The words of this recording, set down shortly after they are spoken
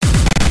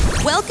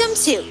Welcome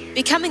to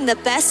Becoming the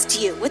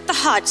Best You with the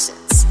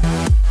Hodgsons.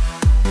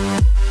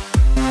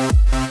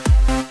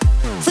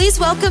 Please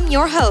welcome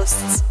your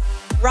hosts,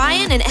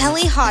 Ryan and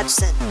Ellie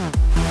Hodgson.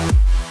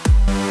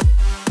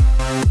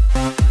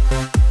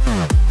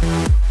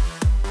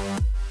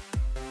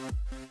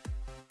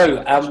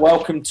 Hello and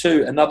welcome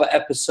to another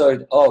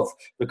episode of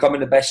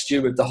Becoming the Best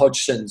You with the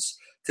Hodgsons.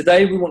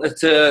 Today we wanted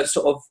to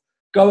sort of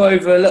go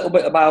over a little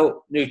bit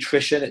about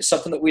nutrition. It's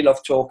something that we love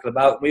talking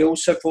about. We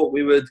also thought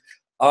we would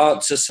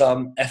answer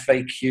some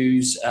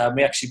FAQs.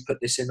 We actually put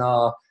this in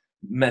our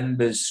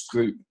members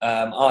group,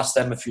 asked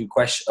them a few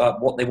questions,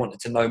 what they wanted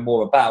to know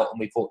more about, and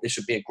we thought this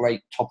would be a great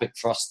topic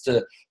for us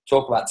to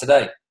talk about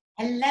today.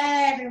 Hello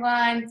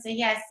everyone. So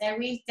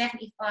we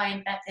definitely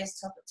find that this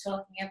topic,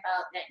 talking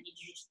about the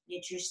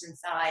nutrition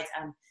side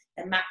and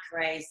the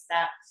macros,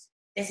 that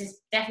this is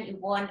definitely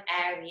one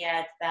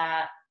area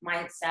that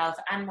myself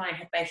and Ryan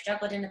have both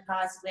struggled in the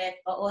past with,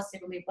 but also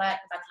when we work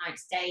with our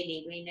clients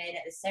daily, we know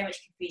that there's so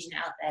much confusion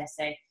out there.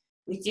 So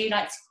we do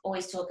like to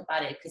always talk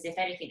about it, because if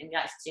anything that we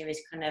like to do is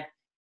kind of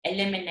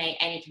eliminate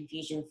any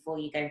confusion for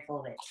you going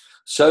forward.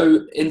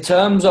 So in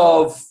terms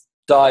of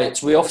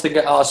diets, we often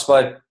get asked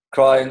by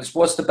clients,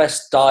 what's the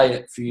best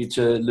diet for you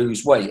to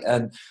lose weight?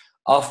 And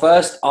our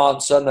first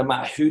answer, no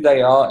matter who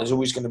they are, is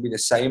always going to be the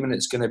same, and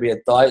it's going to be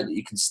a diet that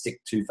you can stick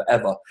to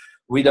forever.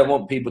 We don't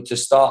want people to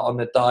start on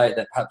a diet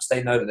that perhaps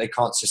they know that they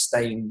can't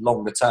sustain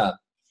longer term.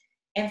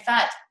 In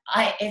fact,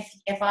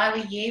 if I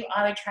were you,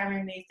 I would try and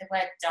remove the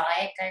word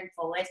diet going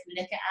forward.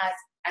 Look at it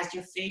as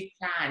your food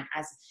plan,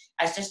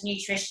 as just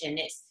nutrition.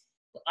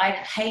 I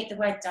hate the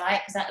word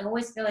diet, because I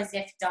always feel as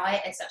if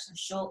diet is such a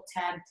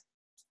short-term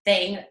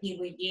thing that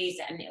people use,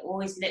 and it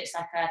always looks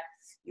like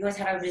you always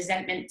have a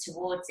resentment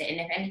towards it. And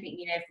if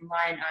anything, from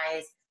my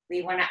eyes,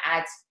 we want to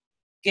add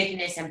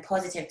goodness and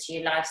positive to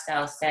your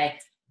lifestyle. So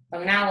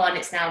from now on,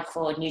 it's now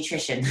called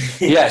nutrition.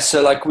 Yeah,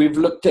 so like we've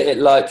looked at it,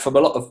 like from a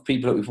lot of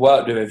people that we've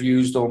worked with have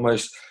used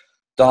almost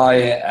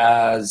diet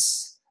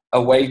as a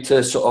way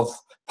to sort of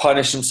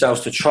punish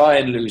themselves to try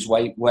and lose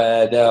weight,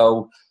 where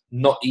they'll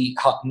not eat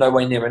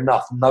nowhere near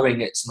enough,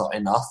 knowing it's not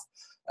enough,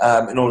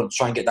 in order to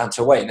try and get down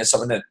to weight. And it's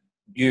something that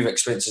you've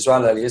experienced as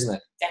well, Ellie, isn't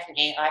it?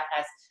 Definitely.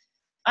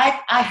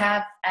 I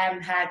have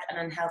had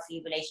an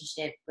unhealthy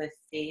relationship with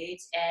food,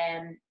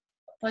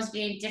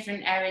 possibly in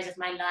different areas of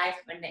my life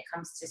when it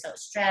comes to sort of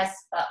stress,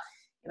 but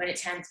when it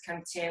tends to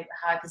come to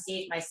how I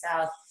perceive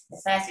myself,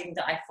 the first thing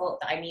that I thought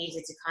that I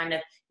needed to kind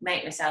of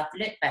make myself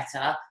look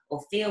better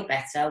or feel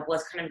better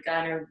was kind of go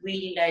on a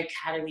really low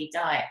calorie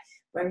diet,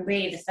 when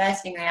really the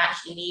first thing I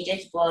actually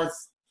needed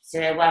was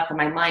to work on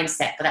my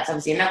mindset. But that's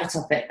obviously another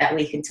topic that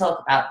we can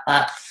talk about.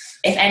 But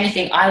if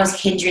anything, I was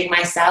hindering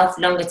myself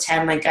longer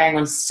term by going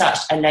on such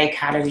a low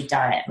calorie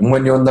diet. And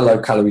when you're on the low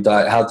calorie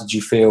diet, how did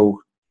you feel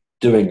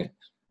doing it?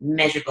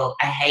 Miserable.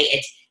 I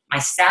hated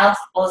myself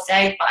also,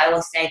 but I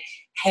also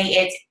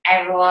hated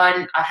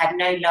everyone. I had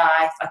no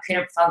life. I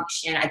couldn't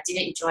function. I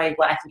didn't enjoy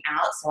working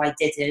out, so I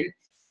didn't.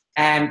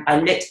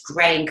 I looked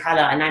grey in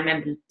colour, and I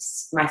remember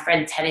my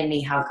friend telling me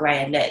how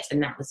grey I looked,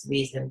 and that was the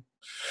reason.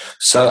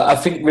 So I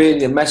think really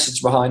the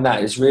message behind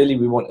that is really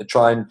we want to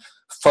try and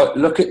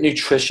look at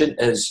nutrition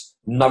as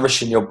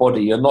nourishing your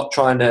body. You're not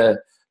trying to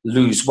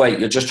lose weight.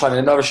 You're just trying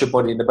to nourish your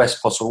body in the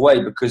best possible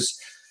way, because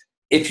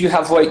if you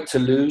have weight to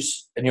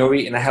lose and you're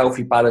eating a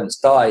healthy,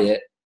 balanced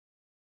diet,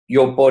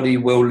 your body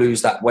will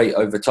lose that weight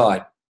over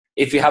time.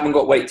 If you haven't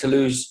got weight to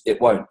lose,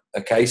 it won't.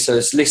 Okay, so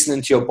it's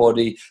listening to your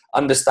body,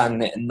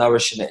 understanding it and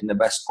nourishing it in the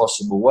best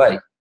possible way.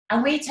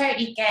 And we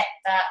totally get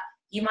that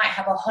you might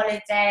have a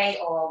holiday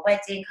or a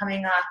wedding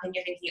coming up and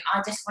you're thinking,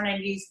 I just want to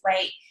lose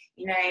weight.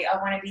 I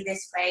want to be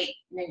this weight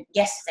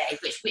yesterday,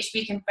 which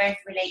we can both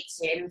relate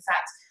to. And in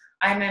fact,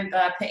 I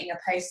remember putting a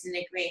post in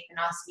the group and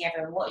asking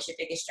everyone, what is your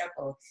biggest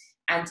struggle?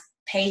 And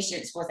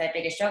patience was their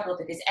biggest struggle,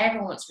 because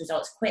everyone wants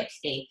results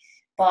quickly.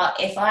 But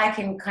if I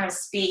can kind of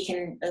speak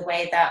in the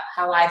way that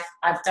how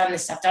I've done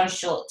this, I've done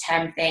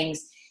short-term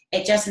things,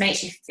 it just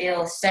makes you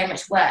feel so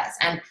much worse.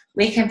 And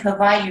we can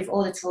provide you with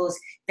all the tools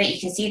that you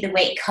can see the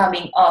weight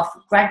coming off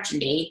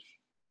gradually,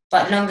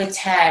 but longer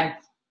term,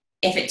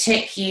 if it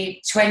took you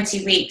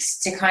 20 weeks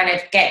to kind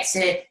of get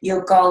to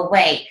your goal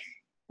weight,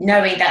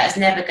 knowing that it's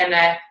never going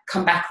to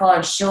come back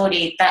on,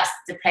 surely that's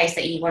the place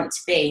that you want to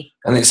be.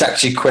 And it's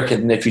actually quicker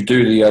than if you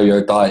do the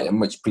yo-yo diet, in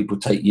which people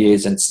take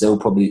years and still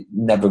probably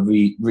never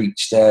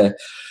reach their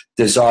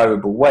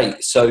desirable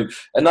weight. So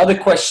another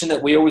question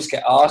that we always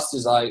get asked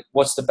is like,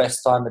 what's the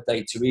best time of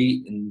day to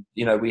eat? And,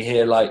 we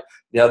hear like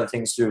the other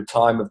things through a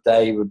time of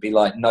day would be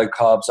like no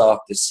carbs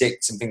after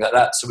 6 and things like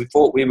that. So we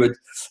thought we would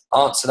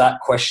answer that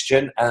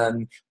question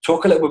and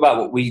talk a little bit about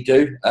what we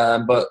do.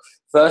 But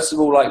first of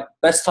all, like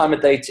best time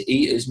of day to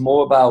eat is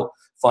more about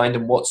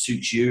finding what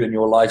suits you and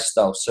your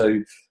lifestyle.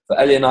 So for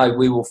Ellie and I,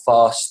 we will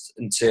fast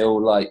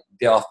until like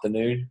the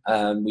afternoon.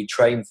 We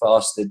train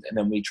fasted, and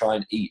then we try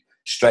and eat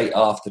straight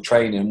after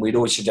training. We'd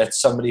always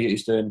suggest somebody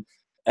who's doing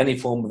any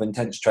form of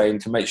intense training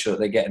to make sure that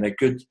they're getting a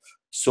good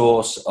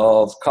source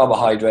of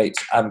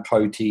carbohydrates and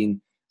protein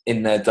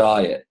in their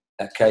diet,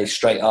 okay,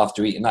 straight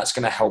after eating. That's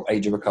going to help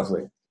aid your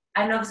recovery.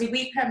 And obviously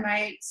we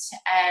promote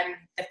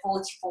the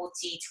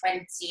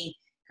 40-40-20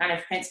 kind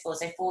of principle.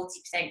 So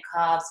 40%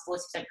 carbs,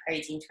 40%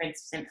 protein,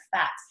 20%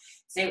 fat.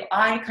 So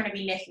I kind of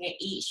be looking at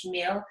each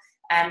meal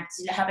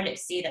to have a look to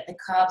see that the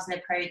carbs and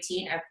the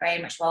protein are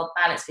very much well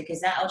balanced,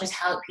 because that will just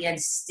help you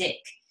and stick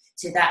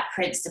to that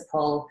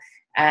principle.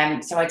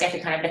 So I definitely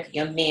kind of look at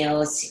your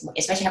meals,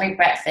 especially having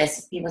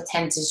breakfast. People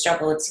tend to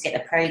struggle to get the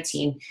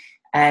protein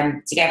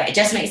together. It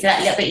just makes it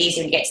that little bit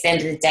easier when you get to the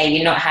end of the day.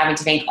 You're not having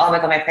to think, oh my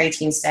God, my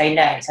protein's so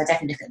low. So I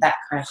definitely look at that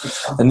kind of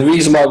stuff. And the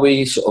reason why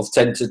we sort of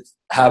tend to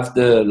have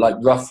the like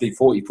roughly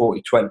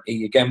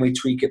 40-40-20, again, we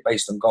tweak it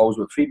based on goals,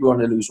 but if people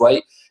want to lose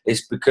weight,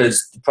 is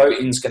because the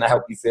protein's going to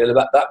help you feel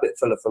that bit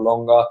fuller for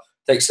longer,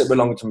 takes a bit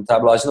longer to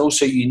metabolize, and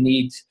also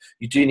you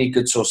do need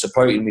good source of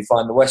protein. We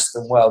find the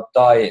Western world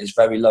diet is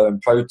very low in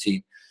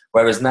protein,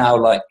 whereas now,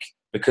 like,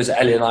 because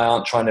Ellie and I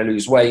aren't trying to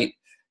lose weight,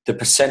 the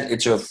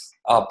percentage of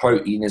our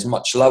protein is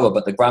much lower,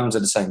 but the grams are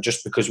the same,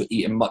 just because we're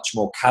eating much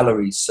more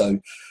calories. So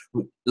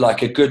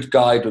like a good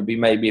guide would be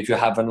maybe if you're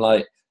having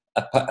like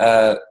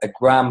a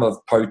gram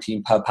of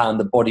protein per pound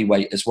of body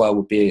weight as well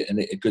would be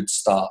a good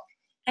start.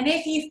 And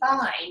if you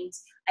find,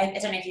 I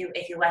don't know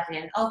if you're working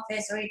in an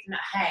office or even at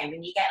home,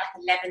 and you get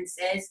like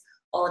 11s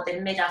or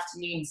the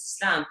mid-afternoon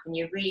slump, and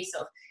you're really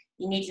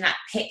you need to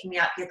pick me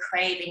up, you're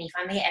craving, you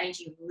find the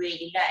energy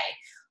really low,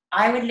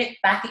 I would look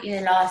back at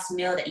your last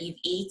meal that you've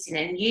eaten,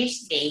 and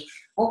usually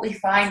what we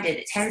find is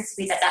it tends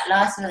to be that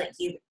last meal that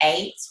you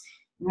ate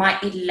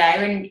might be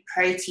low in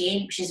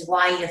protein, which is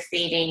why you're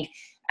feeling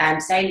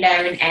so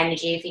low in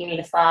energy, feeling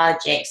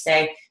lethargic.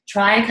 So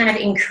try and kind of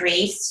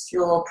increase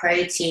your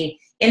protein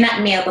in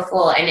that meal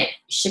before, and it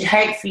should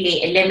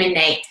hopefully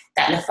eliminate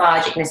that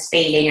lethargicness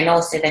feeling and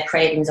also the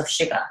cravings of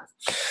sugar.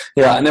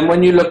 Yeah, and then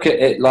when you look at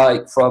it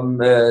like from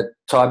the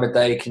time of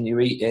day, can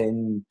you eat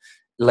in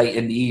late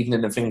in the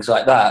evening and things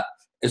like that,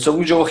 as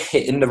long as you're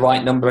hitting the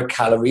right number of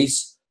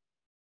calories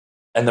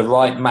and the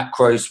right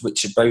macros,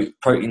 which are both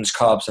proteins,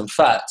 carbs and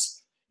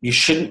fats, you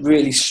shouldn't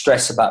really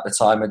stress about the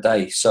time of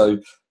day. So,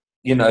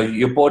 you know,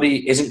 your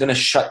body isn't going to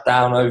shut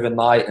down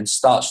overnight and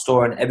start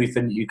storing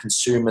everything that you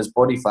consume as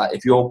body fat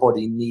if your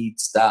body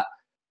needs that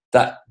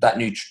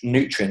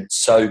nutrient.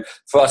 So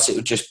for us, it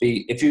would just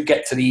be, if you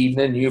get to the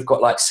evening, you've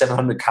got like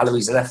 700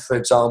 calories left, for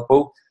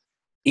example,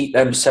 eat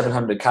them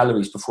 700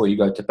 calories before you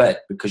go to bed,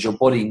 because your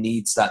body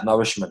needs that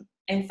nourishment.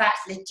 In fact,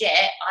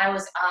 legit, I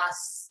was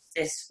asked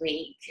this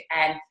week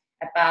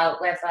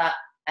about whether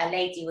a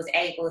lady was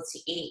able to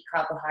eat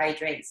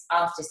carbohydrates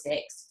after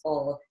 6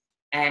 or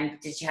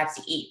did she have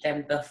to eat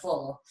them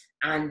before?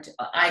 And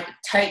I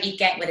totally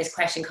get where this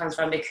question comes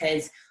from,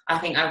 because I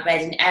think I've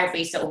read in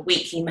every sort of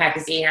weekly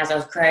magazine as I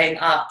was growing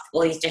up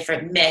all these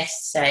different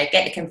myths, so I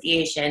get the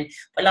confusion.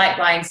 But like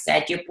Ryan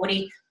said, your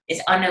body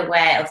is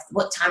unaware of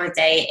what time of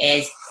day it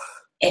is.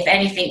 If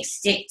anything,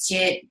 stick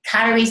to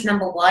calories.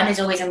 Number one is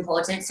always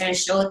important, so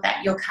ensure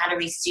that your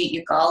calories suit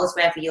your goals,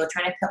 whether you're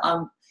trying to put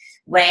on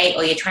weight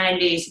or you're trying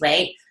to lose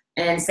weight.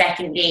 And then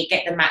secondly,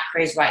 get the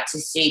macros right to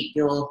suit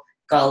your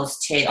goals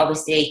too.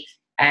 Obviously,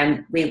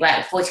 we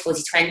work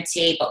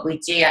 40-40-20, but we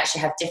do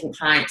actually have different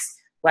clients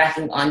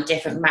working on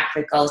different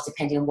macro goals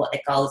depending on what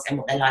their goals and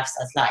what their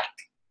lifestyle's like.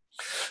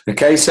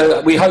 Okay, so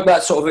we hope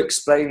that sort of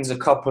explains a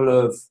couple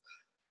of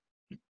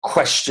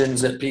questions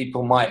that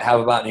people might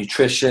have about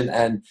nutrition.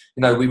 And,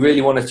 you know, we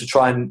really wanted to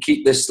try and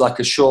keep this like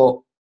a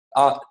short,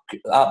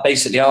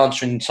 basically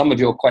answering some of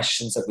your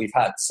questions that we've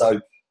had.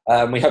 So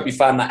we hope you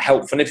found that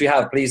helpful. And if you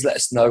have, please let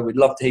us know. We'd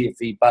love to hear your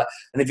feedback.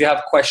 And if you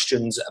have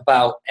questions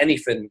about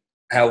anything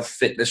health,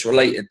 fitness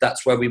related,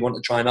 that's where we want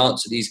to try and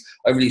answer these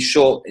overly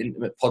short,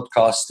 intimate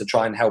podcasts to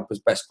try and help as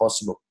best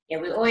possible. Yeah,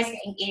 we're always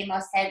getting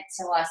emails sent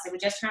to us, so we're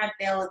just trying to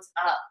build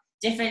up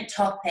different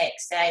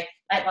topics. So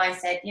like Ryan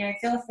said, you know,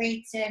 feel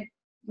free to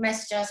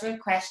message us with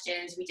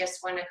questions. We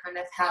just want to kind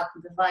of help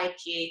and provide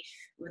you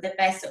with the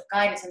best sort of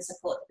guidance and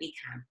support that we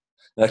can.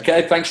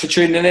 Okay, thanks for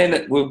tuning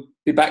in. We'll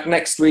be back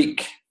next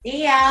week.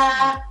 See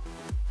ya!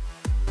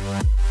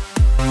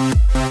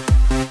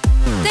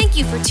 Thank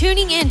you for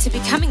tuning in to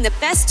Becoming the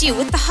Best You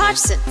with the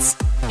Hodgsons.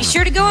 Be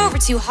sure to go over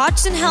to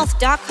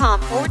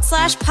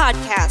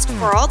hodgsonhealth.com/podcast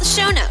for all the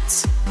show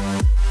notes.